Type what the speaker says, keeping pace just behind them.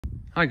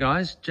Hi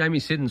guys, Jamie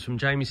Siddons from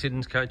Jamie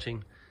Siddons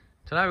Coaching.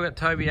 Today we've got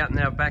Toby out in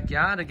our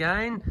backyard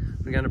again.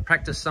 We're going to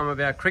practice some of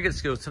our cricket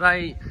skills.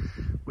 Today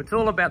it's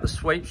all about the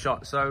sweep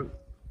shot. So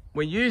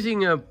we're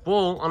using a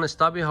ball on a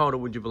stubby holder,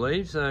 would you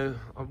believe? So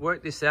I've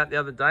worked this out the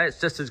other day. It's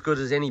just as good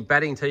as any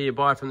batting tee you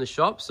buy from the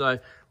shop. So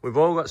we've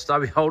all got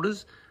stubby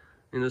holders.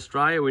 In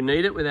Australia, we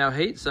need it with our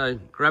heat. So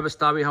grab a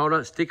stubby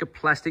holder, stick a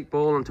plastic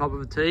ball on top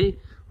of a tee,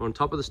 or on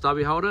top of the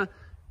stubby holder.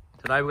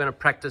 Today we're going to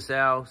practice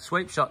our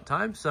sweep shot,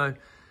 Tobe. So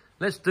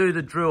let's do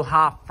the drill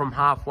from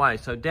halfway.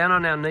 So down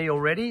on our knee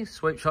already.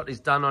 Sweep shot is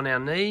done on our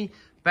knee.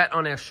 Bat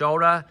on our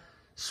shoulder.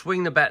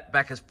 Swing the bat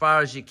back as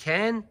far as you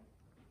can.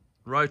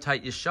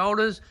 Rotate your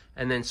shoulders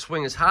and then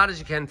swing as hard as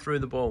you can through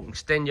the ball.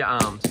 Extend your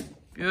arms.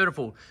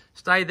 Beautiful.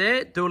 Stay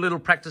there. Do a little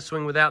practice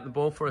swing without the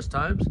ball for us,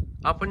 Tobes.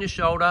 Up on your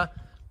shoulder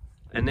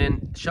and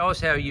then show us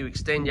how you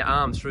extend your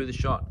arms through the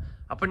shot.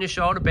 Up on your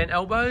shoulder, bent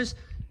elbows.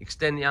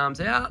 Extend the arms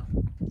out.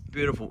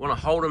 Beautiful. Want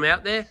to hold them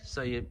out there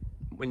so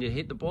when you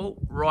hit the ball,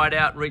 right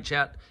out, reach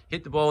out,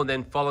 hit the ball, and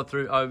then follow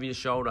through over your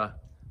shoulder.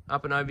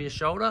 Up and over your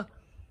shoulder.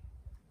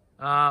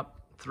 Up,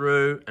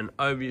 through, and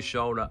over your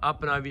shoulder.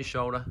 Up and over your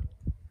shoulder.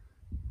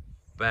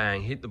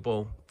 Bang, hit the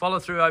ball. Follow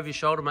through over your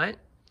shoulder, mate.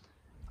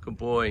 Good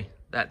boy.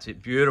 That's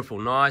it. Beautiful.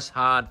 Nice,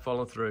 hard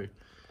follow through.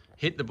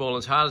 Hit the ball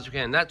as hard as you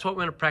can. That's what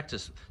we're going to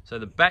practice. So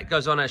the bat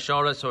goes on our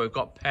shoulder, so we've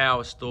got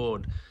power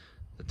stored.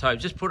 The toe,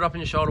 just put it up on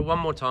your shoulder one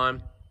more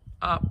time.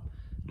 Up,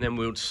 and then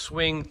we'll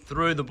swing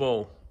through the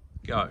ball.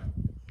 Go.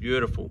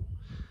 Beautiful.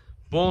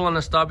 Ball on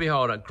a stubby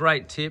holder.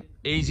 Great tip.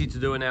 Easy to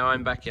do in our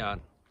own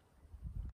backyard.